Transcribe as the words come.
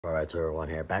Alright, to everyone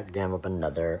here, back again with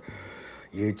another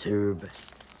YouTube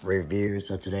review.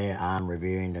 So today I'm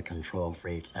reviewing the Kontrol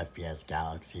Freek's FPS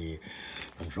Galaxy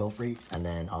Kontrol Freeks, and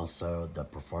then also the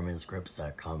performance grips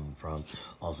that come from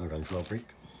also Kontrol Freek.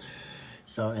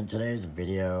 So in today's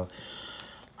video,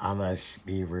 I'm gonna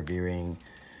be reviewing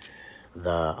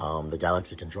the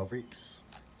Galaxy Kontrol Freeks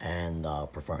and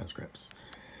performance grips.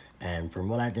 And from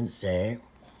what I can say,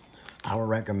 I would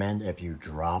recommend if you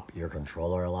drop your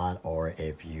controller a lot, or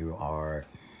if you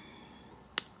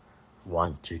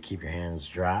want to keep your hands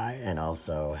dry and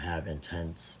also have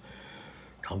intense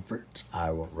comfort, I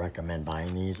would recommend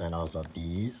buying these. And also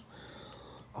these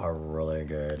are really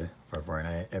good for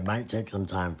Fortnite. It might take some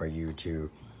time for you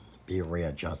to be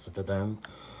readjusted to them,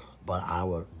 but I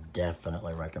would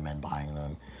definitely recommend buying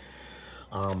them.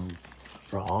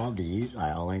 For all these,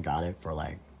 I only got it for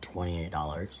like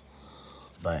 $28,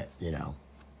 but you know,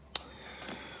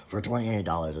 for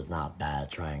 $28, it's not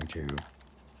bad trying to,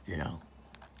 you know,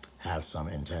 have some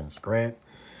intense grip.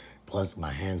 Plus,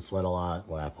 my hands sweat a lot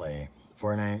when I play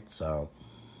Fortnite, so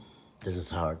this is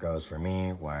how it goes for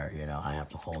me, where, you know, I have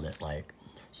to hold it like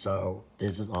so.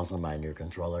 This is also my new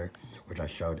controller, which I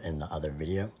showed in the other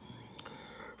video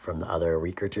from the other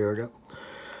week or two ago.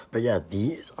 But yeah,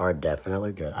 these are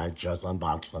definitely good. I just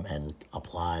unboxed them and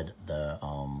applied the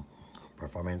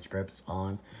performance grips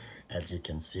on. As you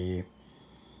can see,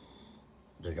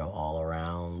 they go all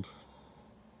around,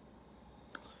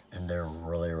 and they're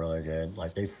really, really good.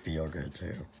 Like, they feel good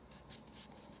too.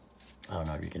 I don't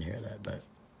know if you can hear that, but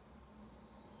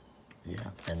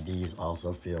yeah. And these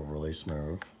also feel really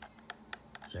smooth.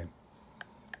 See?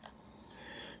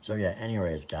 So yeah,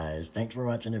 anyways, guys, thanks for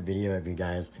watching the video. If you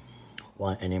guys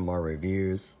want any more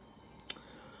reviews,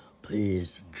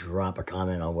 please drop a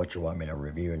comment on what you want me to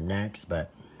review next.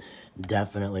 But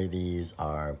definitely, these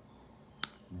are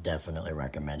definitely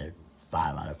recommended.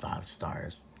 5 out of 5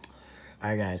 stars.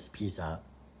 Alright guys, peace out.